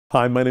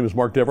Hi, my name is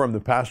Mark Dever. I'm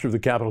the pastor of the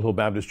Capitol Hill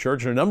Baptist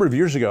Church. And a number of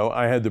years ago,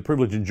 I had the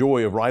privilege and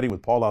joy of writing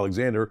with Paul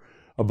Alexander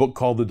a book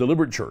called The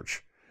Deliberate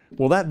Church.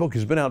 Well, that book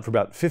has been out for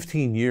about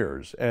 15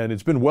 years, and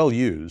it's been well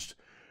used.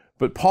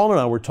 But Paul and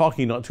I were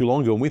talking not too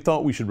long ago, and we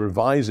thought we should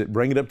revise it,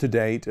 bring it up to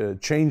date,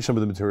 change some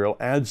of the material,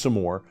 add some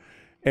more.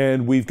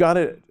 And we've got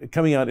it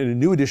coming out in a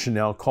new edition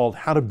now called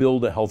How to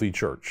Build a Healthy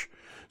Church.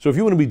 So if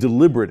you want to be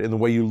deliberate in the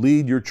way you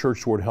lead your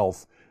church toward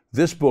health,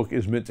 this book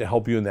is meant to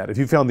help you in that. If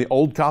you found the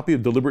old copy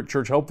of Deliberate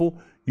Church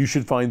helpful, you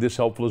should find this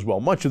helpful as well.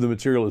 Much of the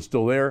material is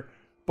still there,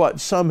 but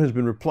some has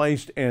been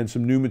replaced and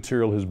some new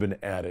material has been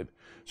added.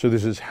 So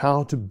this is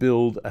how to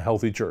build a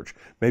healthy church.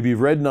 Maybe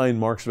you've read 9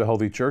 Marks of a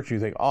Healthy Church and you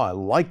think, oh, I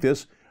like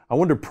this. I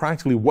wonder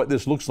practically what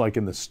this looks like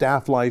in the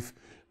staff life,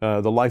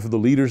 the life of the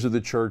leaders of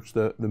the church,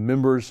 the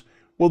members.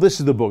 Well, this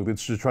is the book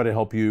that's to try to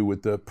help you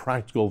with the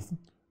practical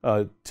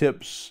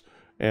tips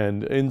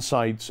and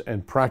insights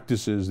and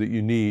practices that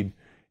you need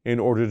in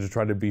order to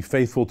try to be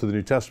faithful to the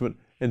New Testament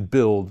and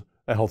build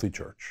a healthy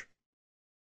church.